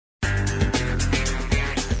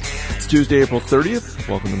Tuesday, April 30th.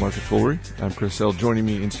 Welcome to Market Foolery. I'm Chris Hill. Joining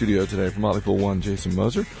me in studio today from Motley Fool One, Jason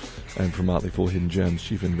Moser, and from Motley Fool Hidden Gems,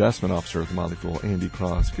 Chief Investment Officer of the Motley Fool, Andy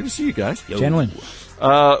Cross. Good to see you guys. Yo. Gentlemen.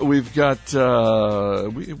 We've got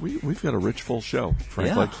we've got a rich, full show,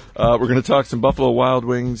 frankly. Yeah. We're going to talk some Buffalo Wild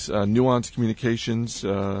Wings, Nuance Communications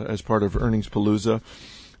as part of Earnings Palooza.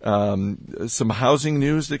 Some housing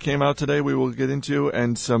news that came out today we will get into,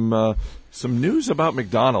 and some news about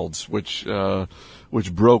McDonald's, which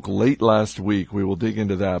broke late last week. We will dig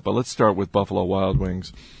into that, but let's start with Buffalo Wild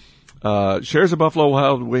Wings. Shares of Buffalo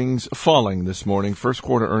Wild Wings falling this morning. First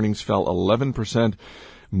quarter earnings fell 11%,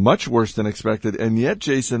 much worse than expected, and yet,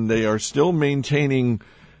 Jason, they are still maintaining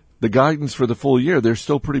the guidance for the full year. They're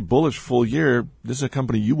still pretty bullish full year. This is a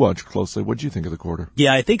company you watch closely. What did you think of the quarter?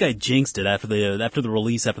 Yeah, I think I jinxed it after the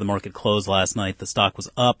release, after the market closed last night. The stock was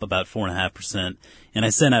up about 4.5%, and I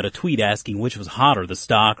sent out a tweet asking which was hotter, the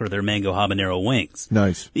stock or their mango habanero wings.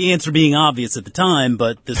 Nice. The answer being obvious at the time,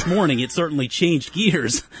 but this morning it certainly changed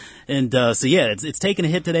gears. And it's taken a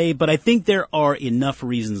hit today, but I think there are enough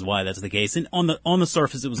reasons why that's the case. And on the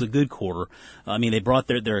surface, it was a good quarter. I mean, they brought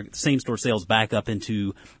their same store sales back up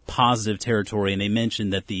into positive territory, and they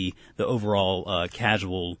mentioned that the overall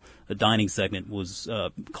casual dining segment was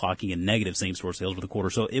clocking in negative same store sales for the quarter.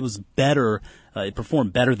 So it was better. It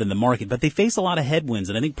performed better than the market, but they face a lot of headwinds,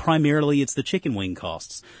 and I think primarily it's the chicken wing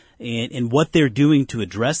costs. And what they're doing to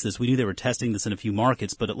address this, we knew they were testing this in a few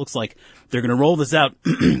markets, but it looks like they're going to roll this out,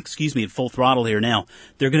 at full throttle here now.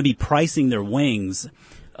 They're going to be pricing their wings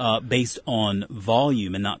based on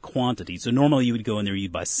volume and not quantity. So normally you would go in there,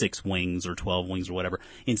 you'd buy 6 wings or 12 wings or whatever.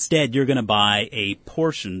 Instead, you're going to buy a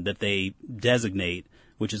portion that they designate,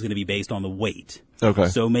 which is going to be based on the weight. Okay.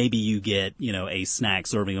 So maybe you get, a snack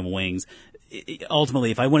serving of wings.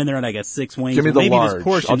 Ultimately, if I went in there and I got 6 wings, give me the large.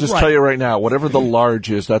 I'll just tell you right now, whatever the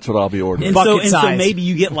large is, that's what I'll be ordering. And so maybe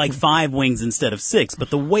you get like 5 wings instead of 6, but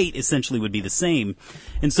the weight essentially would be the same.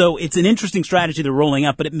 And so it's an interesting strategy they're rolling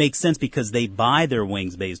out, but it makes sense because they buy their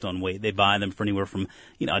wings based on weight. They buy them for anywhere from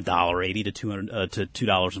 $1.80 to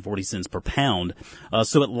 $2.40 per pound.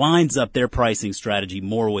 So it lines up their pricing strategy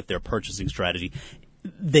more with their purchasing strategy.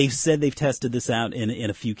 They've said they've tested this out in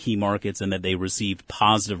a few key markets and that they received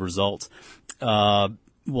positive results.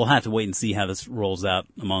 We'll have to wait and see how this rolls out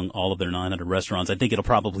among all of their 900 restaurants. I think it'll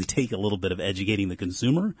probably take a little bit of educating the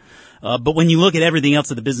consumer. But when you look at everything else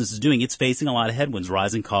that the business is doing, it's facing a lot of headwinds,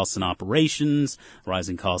 rising costs in operations,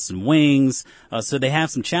 rising costs in wings. So they have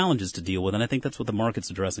some challenges to deal with, and I think that's what the market's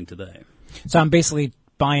addressing today. So I'm basically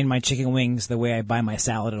buying my chicken wings the way I buy my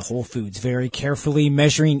salad at Whole Foods, very carefully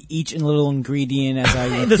measuring each little ingredient as I.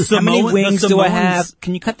 How many wings do I have?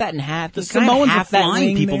 Can you cut that in half? The Samoans are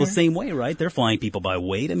flying people the same way, right? They're flying people by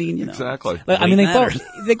weight. I mean, exactly. But, I mean,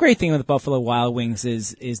 the great thing with Buffalo Wild Wings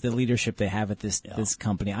is the leadership they have at this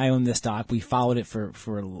company. I own this stock. We followed it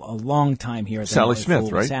for a long time here. At Sally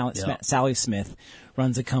Smith, right? Sally Smith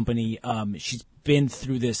runs a company. She's been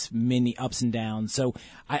through this many ups and downs. So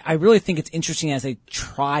I really think it's interesting as they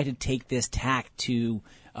try to take this tack to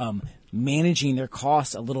managing their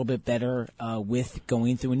costs a little bit better with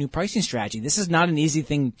going through a new pricing strategy. This is not an easy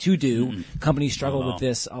thing to do. Mm-hmm. Companies struggle with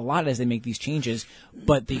this a lot as they make these changes,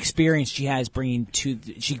 but the experience she has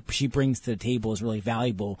she brings to the table is really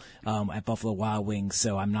valuable at Buffalo Wild Wings,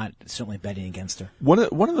 so I'm not certainly betting against her. One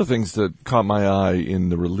of the things that caught my eye in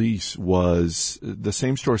the release was the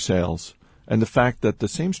same-store sales, and the fact that the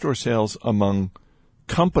same-store sales among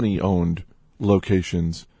company-owned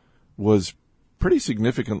locations was pretty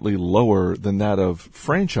significantly lower than that of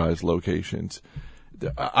franchise locations.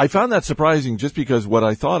 I found that surprising just because what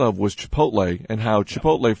I thought of was Chipotle and how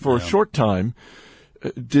Chipotle for a short time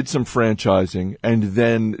did some franchising and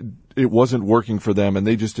then it wasn't working for them and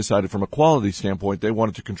they just decided from a quality standpoint they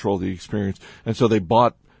wanted to control the experience, and so they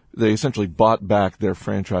essentially bought back their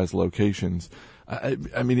franchise locations.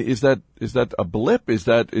 I mean, is that a blip? Is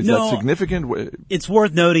that significant? It's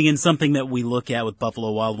worth noting, and something that we look at with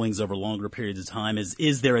Buffalo Wild Wings over longer periods of time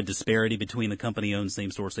is there a disparity between the company-owned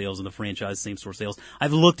same-store sales and the franchise same-store sales?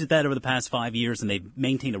 I've looked at that over the past 5 years, and they've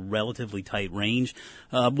maintained a relatively tight range.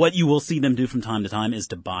 What you will see them do from time to time is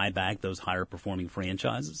to buy back those higher-performing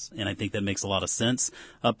franchises, and I think that makes a lot of sense.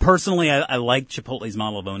 Personally, I like Chipotle's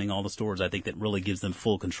model of owning all the stores. I think that really gives them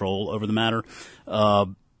full control over the matter.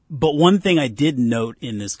 But one thing I did note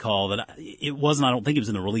in this call that I don't think it was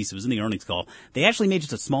in the release, it was in the earnings call. They actually made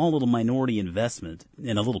just a small little minority investment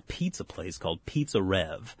in a little pizza place called Pizza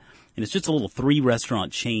Rev. And it's just a little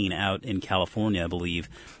 3-restaurant chain out in California, I believe.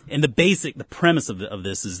 And the premise of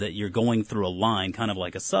this is that you're going through a line, kind of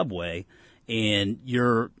like a Subway, and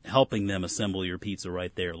you're helping them assemble your pizza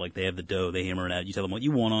right there. Like they have the dough, they hammer it out, you tell them what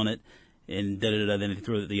you want on it, and then they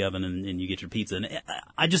throw it in the oven and you get your pizza. And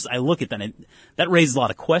I look at that and that raises a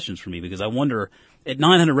lot of questions for me, because I wonder, at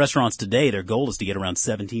 900 restaurants today, their goal is to get around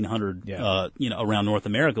 1,700, around North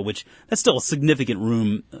America, which that's still a significant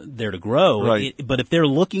room there to grow. Right. But if they're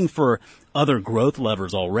looking for other growth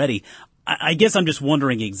levers already, I guess I'm just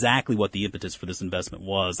wondering exactly what the impetus for this investment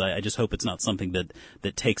was. I just hope it's not something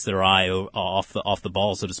that takes their eye off the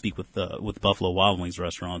ball, so to speak, with Buffalo Wild Wings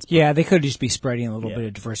restaurants. But, yeah, they could just be spreading a little bit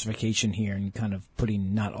of diversification here and kind of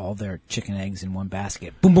putting not all their chicken eggs in one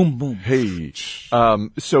basket. Boom, boom, boom. Hey,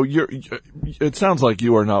 so it sounds like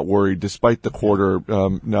you are not worried, despite the quarter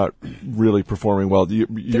not really performing well.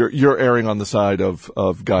 You're erring on the side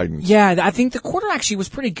of guidance. Yeah, I think the quarter actually was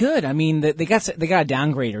pretty good. I mean, they got a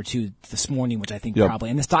downgrade or two this morning, which I think probably,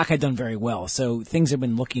 and the stock had done very well. So things have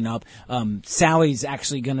been looking up. Sally's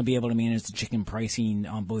actually going to be able to manage the chicken pricing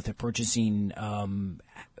on both the purchasing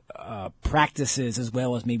practices as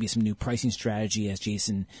well as maybe some new pricing strategy, as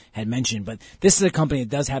Jason had mentioned. But this is a company that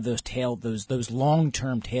does have those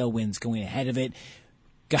long-term tailwinds going ahead of it.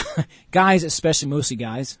 Guys, especially mostly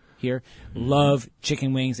guys here, love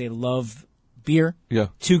chicken wings. They love beer. Yeah.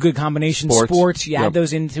 Two good combinations. Sports. You add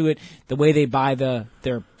those into it. The way they buy their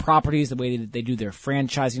properties, the way they do their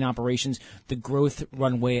franchising operations, the growth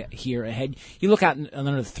runway here ahead. You look out in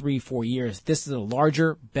another 3-4 years, this is a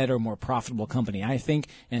larger, better, more profitable company, I think,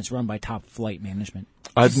 and it's run by top flight management.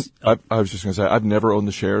 I was just going to say, I've never owned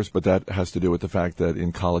the shares, but that has to do with the fact that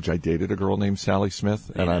in college I dated a girl named Sally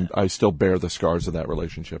Smith, and I still bear the scars of that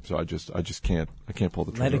relationship. So I just can't pull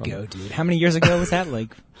the trigger. Let it go, dude. How many years ago was that?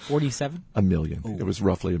 Like 47? A million. Ooh. It was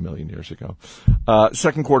roughly 1 million years ago.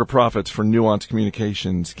 Second quarter profits for Nuance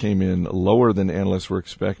Communications came in lower than analysts were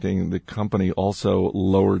expecting. The company also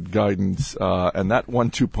lowered guidance, and that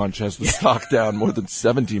 1-2 punch has the stock down more than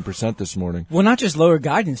 17% this morning. Well, not just lower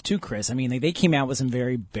guidance too, Chris. I mean, they came out with some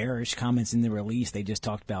very bearish comments in the release. They just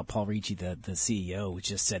talked about Paul Ricci, the CEO, which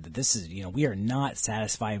just said that this is, we are not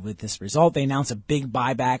satisfied with this result. They announced a big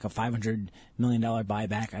buyback, a $500 million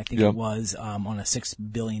buyback, I think it was, on a $6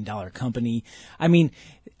 billion company. I mean,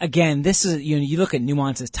 again, this is, you look at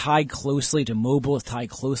Nuance, it's tied closely to mobile, it's tied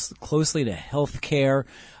closely to healthcare.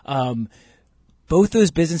 Both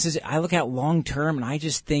those businesses, I look at long term, and I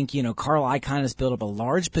just think, Carl Icahn has built up a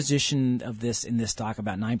large position of this in this stock,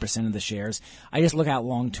 about 9% of the shares. I just look at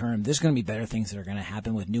long term. There's going to be better things that are going to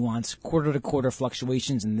happen with Nuance, quarter to quarter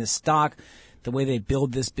fluctuations in this stock. The way they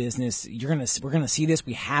build this business, we're going to see this.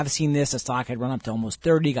 We have seen this. The stock had run up to almost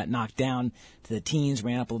 30, got knocked down to the teens,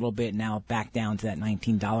 ran up a little bit, now back down to that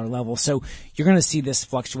 $19 level. So you're going to see this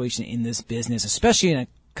fluctuation in this business, especially in a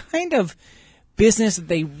kind of business that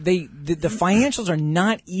the financials are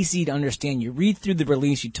not easy to understand. You read through the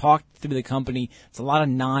release, you talk through the company. It's a lot of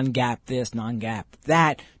non-GAAP this, non-GAAP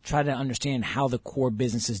that. Try to understand how the core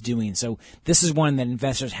business is doing. So this is one that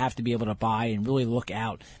investors have to be able to buy and really look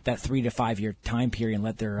out that 3 to 5 year time period and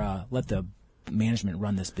let the management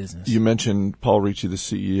run this business. You mentioned Paul Ricci, the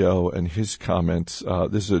CEO, and his comments.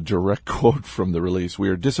 This is a direct quote from the release. We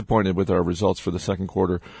are disappointed with our results for the second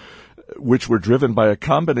quarter, which were driven by a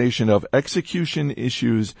combination of execution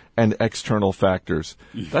issues and external factors.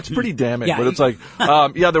 That's pretty damning. But it's like,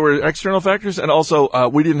 there were external factors, and also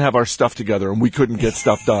we didn't have our stuff together and we couldn't get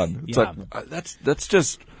stuff done. It's like that's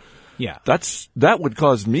just. Yeah, that would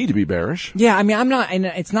cause me to be bearish. Yeah, I mean, I'm not, and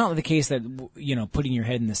it's not the case that putting your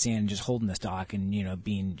head in the sand and just holding the stock and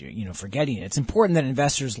being forgetting it. It's important that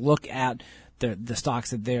investors look at the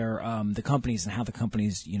stocks that they're the companies and how the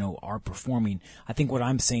companies are performing. I think what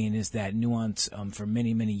I'm saying is that Nuance for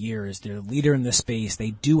many years they're a leader in the space.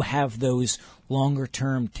 They do have those longer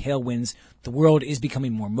term tailwinds. The world is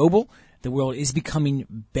becoming more mobile. The world is becoming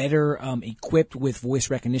better equipped with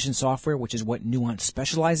voice recognition software, which is what Nuance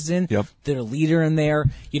specializes in. Yep. They're a leader in there.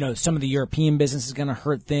 Some of the European business is going to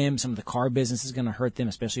hurt them. Some of the car business is going to hurt them,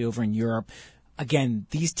 especially over in Europe. Again,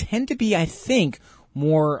 these tend to be, I think,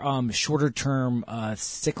 more shorter-term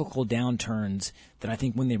cyclical downturns that I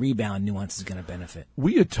think when they rebound, Nuance is going to benefit.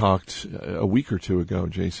 We had talked a week or two ago,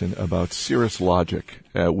 Jason, about Cirrus Logic,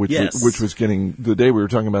 which was getting, the day we were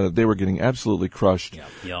talking about it, they were getting absolutely crushed.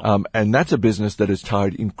 Yep. And that's a business that is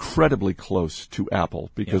tied incredibly close to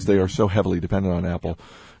Apple because they are so heavily dependent on Apple.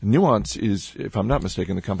 Nuance is, if I'm not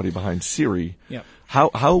mistaken, the company behind Siri. Yep.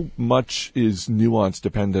 How much is Nuance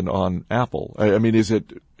dependent on Apple? I mean,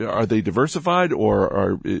 are they diversified,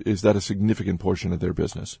 or is that a significant portion of their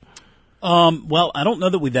business? Well, I don't know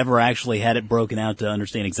that we've ever actually had it broken out to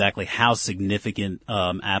understand exactly how significant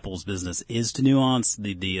Apple's business is to Nuance.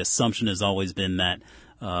 The assumption has always been that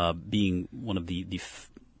being one of the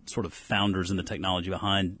sort of founders in the technology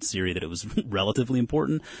behind Siri that it was relatively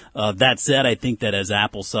important. That said, I think that as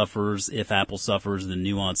Apple suffers, if Apple suffers, the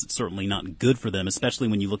Nuance, it's certainly not good for them, especially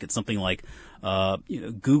when you look at something like,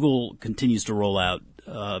 Google continues to roll out,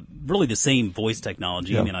 really the same voice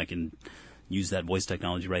technology. Yeah. I mean, I can use that voice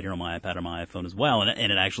technology right here on my iPad or my iPhone as well,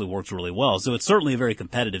 and it actually works really well. So it's certainly a very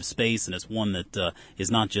competitive space, and it's one that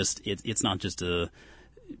is not just it's not just a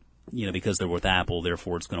because they're with Apple,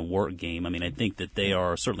 therefore it's going to work game. I mean, I think that they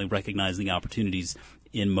are certainly recognizing the opportunities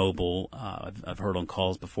in mobile. I've heard on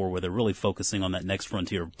calls before where they're really focusing on that next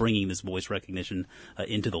frontier of bringing this voice recognition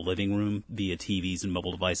into the living room via TVs and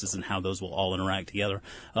mobile devices and how those will all interact together.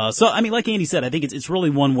 So, I mean, like Andy said, I think it's really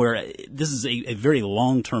one where this is a very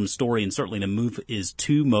long-term story, and certainly the move is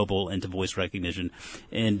to mobile and to voice recognition.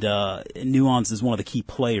 And Nuance is one of the key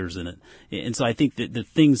players in it. And so I think that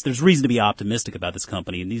there's reason to be optimistic about this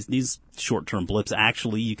company. And these short-term blips,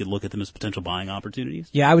 actually, you could look at them as potential buying opportunities.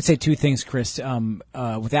 Yeah, I would say two things, Chris.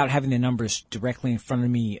 Without having the numbers directly in front of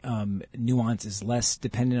me, Nuance is less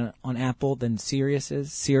dependent on Apple than Sirius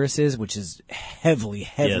is, which is heavily.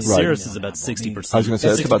 Yeah, Sirius is about 60%. I was going to say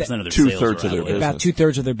it's about 60% of their two-thirds sales of their are business. About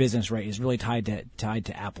 2/3 of their business, right, is really tied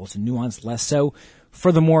to Apple. So Nuance less so.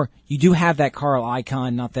 Furthermore, you do have that Carl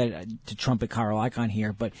Icahn, not that to trumpet Carl Icahn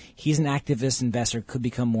here, but he's an activist investor, could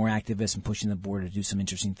become more activist and pushing the board to do some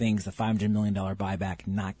interesting things. The $500 million buyback,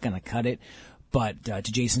 not going to cut it. But to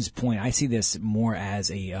Jason's point, I see this more as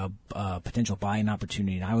a potential buying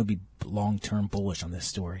opportunity, and I would be long-term bullish on this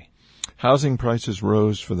story. Housing prices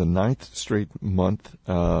rose for the 9th straight month,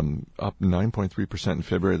 up 9.3% in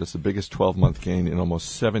February. That's the biggest 12-month gain in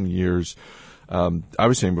almost 7 years. I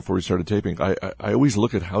was saying before we started taping, I always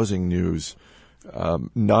look at housing news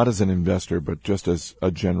not as an investor, but just as a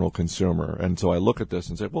general consumer. And so I look at this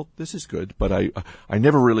and say, well, this is good. But I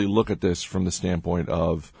never really look at this from the standpoint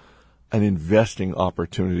of an investing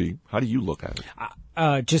opportunity. How do you look at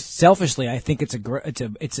it? Just selfishly, I think it's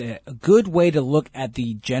a good way to look at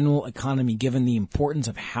the general economy, given the importance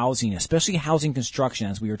of housing, especially housing construction.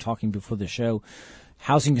 As we were talking before the show,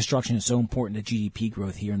 housing construction is so important to GDP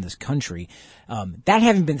growth here in this country. That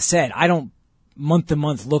having been said, I don't month to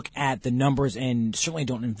month look at the numbers and certainly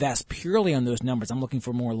don't invest purely on those numbers. I'm looking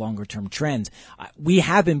for more longer term trends. We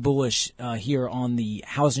have been bullish here on the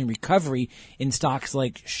housing recovery in stocks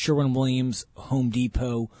like Sherwin-Williams, Home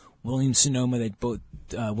Depot, Williams-Sonoma, that both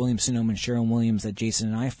Williams-Sonoma and Sherwin-Williams that Jason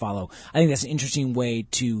and I follow. I think that's an interesting way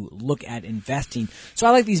to look at investing. So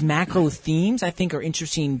I like these macro themes. I think are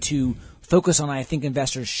interesting to focus on. I think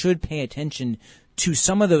investors should pay attention to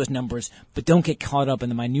some of those numbers, but don't get caught up in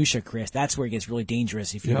the minutia, Chris. That's where it gets really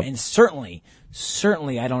dangerous. And certainly,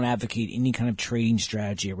 I don't advocate any kind of trading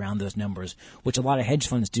strategy around those numbers, which a lot of hedge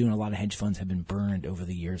funds do, and a lot of hedge funds have been burned over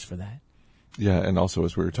the years for that. Yeah, and also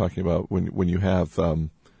as we were talking about, when you have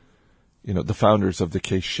the founders of the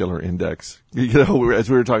Case-Shiller Index, as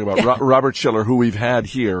we were talking about, Robert Shiller, who we've had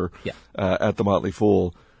here at the Motley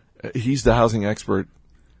Fool, he's the housing expert.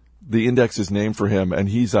 The index is named for him, and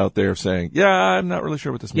he's out there saying, yeah, I'm not really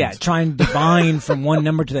sure what this means. Yeah, trying to divine from one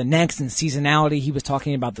number to the next and seasonality. He was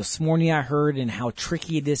talking about this morning, I heard, and how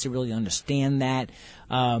tricky it is to really understand that.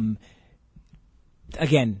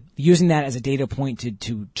 Again, using that as a data point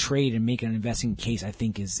to trade and make an investing case, I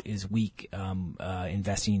think is weak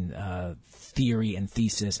investing theory and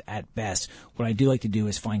thesis at best. What I do like to do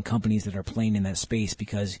is find companies that are playing in that space,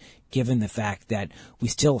 because given the fact that we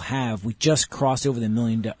just crossed over the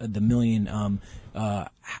million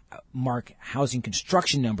mark housing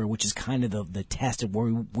construction number, which is kind of the test of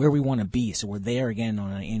where we want to be. So we're there again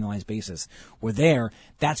on an annualized basis. We're there.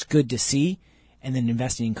 That's good to see. And then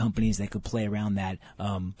investing in companies that could play around that,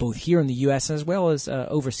 both here in the U.S. as well as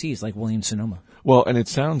overseas, like Williams-Sonoma. Well, and it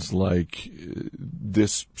sounds like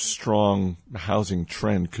this strong housing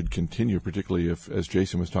trend could continue, particularly if, as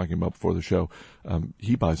Jason was talking about before the show,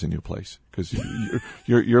 he buys a new place, because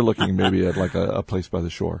you're looking maybe at like a place by the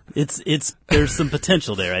shore. There's some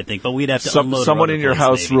potential there, I think, but we'd have to unload someone in your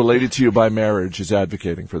house maybe. Related to you by marriage is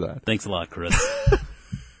advocating for that. Thanks a lot, Chris.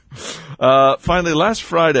 Finally, last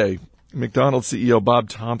Friday, McDonald's CEO Bob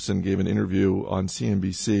Thompson gave an interview on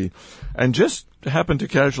CNBC and just happened to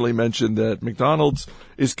casually mention that McDonald's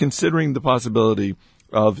is considering the possibility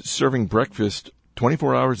of serving breakfast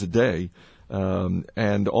 24 hours a day,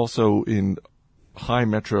 and also in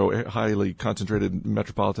highly concentrated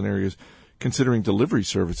metropolitan areas, considering delivery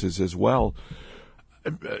services as well.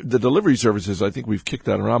 The delivery services, I think we've kicked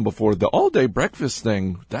that around before. The all-day breakfast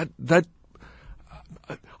thing, that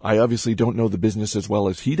I obviously don't know the business as well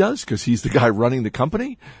as he does, because he's the guy running the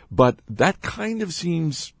company, but that kind of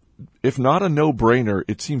seems, if not a no-brainer,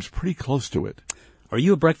 it seems pretty close to it. Are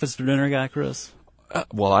you a breakfast for dinner guy, Chris?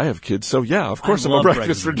 Well, I have kids, so yeah, of course I'm a love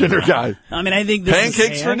breakfast for dinner guy. I mean, I think this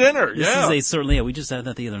Pancakes is, for dinner, This yeah. is certainly, we just had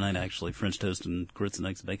that the other night, actually. French toast and grits and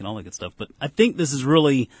eggs and bacon, all that good stuff. But I think this is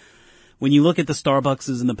really, when you look at the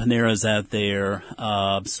Starbuckses and the Paneras out there,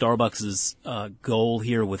 Starbucks' goal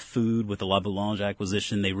here with food, with the La Boulange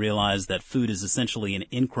acquisition, they realize that food is essentially an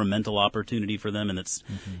incremental opportunity for them, and it's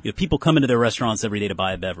people come into their restaurants every day to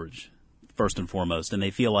buy a beverage, first and foremost, and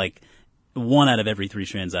they feel like 1 out of every 3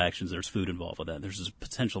 transactions, there's food involved with that. There's a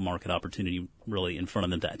potential market opportunity really in front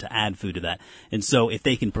of them to add food to that. And so if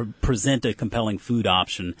they can present a compelling food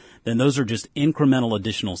option, then those are just incremental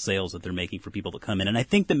additional sales that they're making for people to come in. And I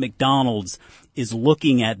think that McDonald's is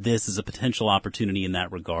looking at this as a potential opportunity in that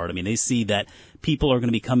regard. I mean, they see that people are going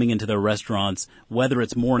to be coming into their restaurants, whether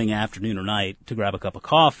it's morning, afternoon, or night, to grab a cup of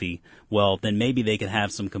coffee. Well, then maybe they could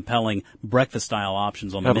have some compelling breakfast-style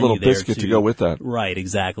options on the menu there. Have a little biscuit to go with that. Right,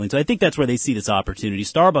 exactly. And so I think that's where they see this opportunity.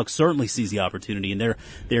 Starbucks certainly sees the opportunity, and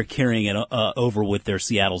they're carrying it over with their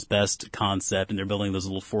Seattle's Best concept, and they're building those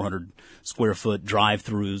little 400-square-foot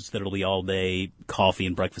drive-throughs that'll be all-day coffee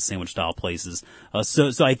and breakfast sandwich-style places.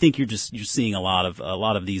 So I think you're seeing a lot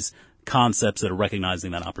of these concepts that are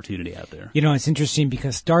recognizing that opportunity out there. You know, it's interesting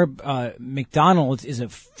because McDonald's is a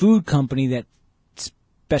food company that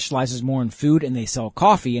specializes more in food, and they sell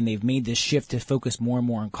coffee, and they've made this shift to focus more and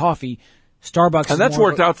more on coffee. Starbucks, and that's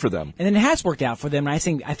worked out for them. And it has worked out for them.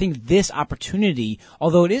 And I think this opportunity,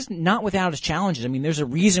 although it is not without its challenges, I mean, there's a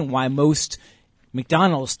reason why most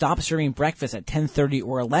McDonald's stop serving breakfast at 10:30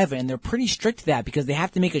 or 11, and they're pretty strict to that because they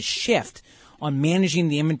have to make a shift on managing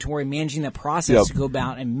the inventory, managing the process to go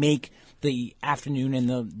about and make the afternoon and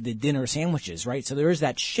the dinner sandwiches, right? So there is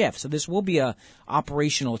that shift. So this will be a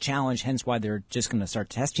operational challenge, hence why they're just going to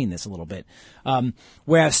start testing this a little bit.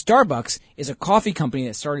 Whereas Starbucks is a coffee company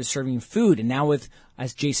that started serving food, and now with,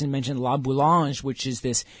 as Jason mentioned, La Boulange, which is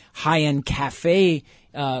this high-end cafe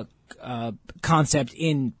concept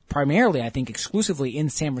in primarily, I think, exclusively in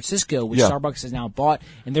San Francisco, which Starbucks has now bought,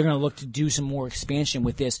 and they're going to look to do some more expansion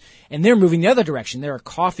with this. And they're moving the other direction. They're a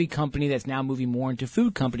coffee company that's now moving more into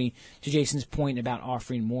food company, to Jason's point about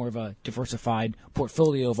offering more of a diversified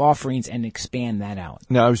portfolio of offerings and expand that out.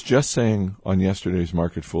 Now, I was just saying on yesterday's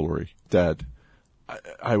Market Foolery that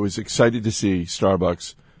I was excited to see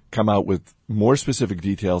Starbucks come out with more specific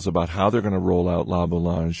details about how they're going to roll out La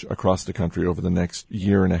Boulange across the country over the next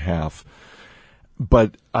year and a half.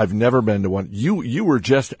 But I've never been to one. You were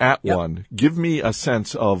just at one. Give me a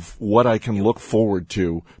sense of what I can look forward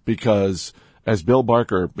to, because as Bill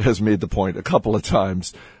Barker has made the point a couple of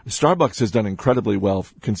times, Starbucks has done incredibly well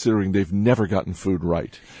considering they've never gotten food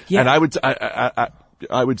right. Yeah. And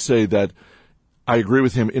I would say that I agree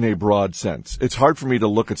with him in a broad sense. It's hard for me to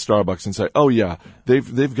look at Starbucks and say, "Oh yeah,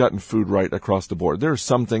 they've gotten food right across the board." There are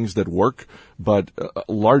some things that work, but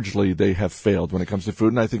largely they have failed when it comes to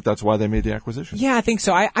food, and I think that's why they made the acquisition. Yeah, I think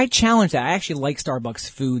so. I challenge that. I actually like Starbucks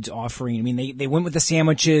Foods offering. I mean, they went with the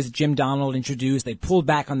sandwiches Jim Donald introduced. They pulled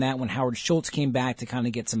back on that when Howard Schultz came back to kind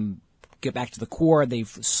of get back to the core. They've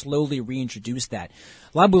slowly reintroduced that.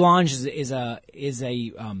 La Boulange is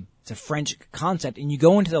a French concept, and you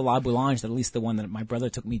go into the La Boulange, at least the one that my brother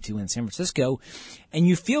took me to in San Francisco, and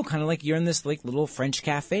you feel kind of like you're in this like little French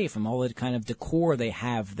cafe from all the kind of decor they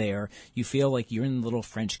have there. You feel like you're in a little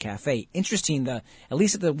French cafe. Interesting, at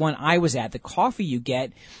least at the one I was at, the coffee you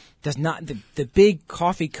get does not, the big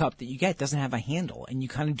coffee cup that you get doesn't have a handle, and you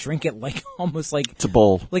kind of drink it like almost like it's a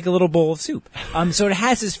bowl, like a little bowl of soup. So it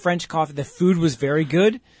has this French coffee. The food was very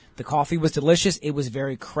good. The coffee was delicious. It was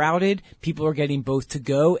very crowded. People are getting both to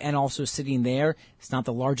go and also sitting there. It's not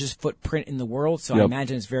the largest footprint in the world, so I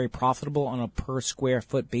imagine it's very profitable on a per square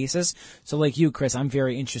foot basis. So like you, Chris, I'm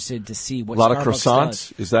very interested to see what Starbucks does. A lot of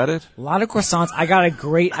croissants? Is that it? A lot of croissants. I got a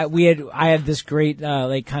great, I had this great,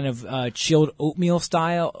 chilled oatmeal.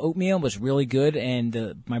 It was really good,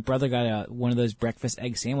 and my brother got one of those breakfast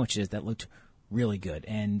egg sandwiches that looked really good.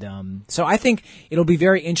 And so I think it'll be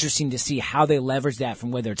very interesting to see how they leverage that,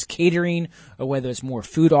 from whether it's catering or whether it's more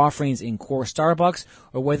food offerings in core Starbucks,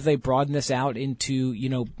 or whether they broaden this out into,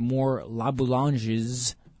 more La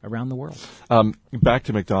Boulanges around the world. Back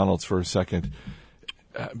to McDonald's for a second.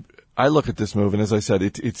 I look at this move, and as I said,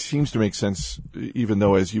 it seems to make sense, even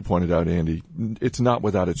though, as you pointed out, Andy, it's not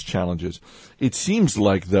without its challenges. It seems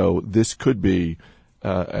like, though, this could be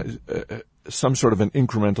some sort of an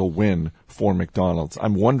incremental win for McDonald's.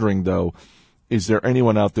 I'm wondering, though, is there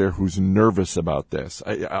anyone out there who's nervous about this?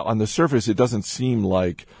 On the surface, it doesn't seem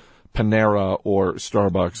like Panera or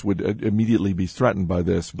Starbucks would immediately be threatened by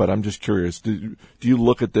this, but I'm just curious. Do you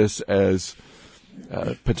look at this as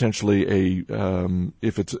potentially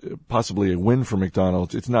if it's possibly a win for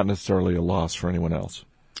McDonald's, it's not necessarily a loss for anyone else?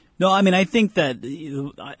 No, I mean, I think that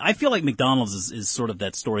I feel like McDonald's is sort of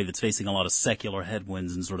that story that's facing a lot of secular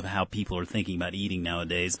headwinds and sort of how people are thinking about eating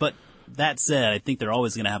nowadays. But that said, I think they're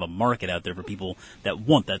always going to have a market out there for people that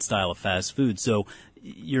want that style of fast food. So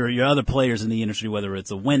your other players in the industry, whether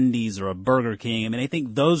it's a Wendy's or a Burger King, I mean, I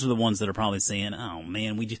think those are the ones that are probably saying, "Oh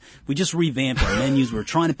man, we just revamped our menus. We're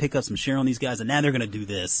trying to pick up some share on these guys, and now they're going to do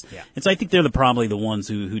this." Yeah. And so I think they're probably the ones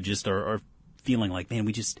who just are feeling like, man,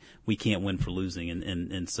 we can't win for losing,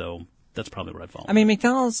 and so that's probably where I'd fall. I mean,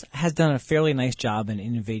 McDonald's has done a fairly nice job in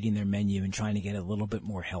innovating their menu and trying to get a little bit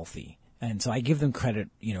more healthy. And so I give them credit,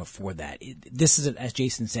 for that. This is, as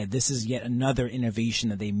Jason said, this is yet another innovation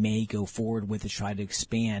that they may go forward with to try to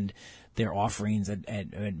expand their offerings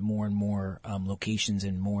at more and more locations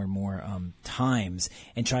and more times,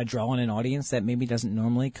 and try to draw in an audience that maybe doesn't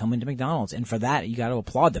normally come into McDonald's. And for that, you got to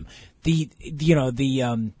applaud them.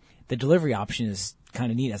 The delivery option is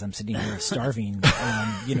kind of neat as I'm sitting here starving.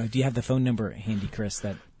 Do you have the phone number handy, Chris?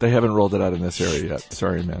 That They haven't rolled it out in this area yet.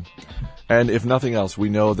 Sorry, man. And if nothing else, we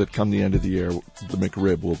know that come the end of the year, the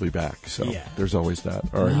McRib will be back. So there's always that.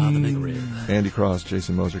 All right. The McRib. Andy Cross,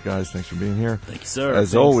 Jason Moser, guys, thanks for being here. Thank you, sir.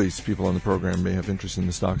 As always, people on the program may have interest in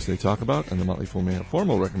the stocks they talk about, and the Motley Fool may have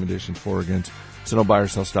formal recommendations for or against. So don't buy or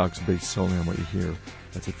sell stocks based solely on what you hear.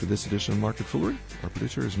 That's it for this edition of Market Foolery. Our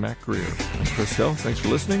producer is Matt Greer. I'm Chris Hill. Thanks for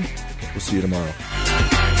listening. We'll see you tomorrow.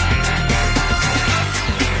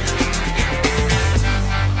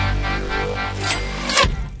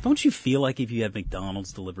 Don't you feel like if you have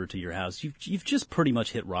McDonald's delivered to your house, you've just pretty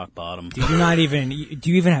much hit rock bottom? do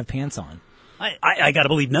you even have pants on? I gotta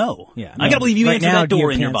believe no. Yeah, I gotta believe you right answered now, that do you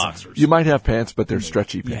door have in your pants on? boxers. You might have pants, but they're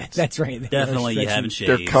stretchy Yeah, pants. that's right. Definitely you They're haven't stretchy.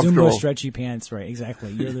 They're shaved. comfortable. Zumba stretchy pants, right?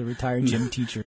 Exactly. You're the retired gym teacher.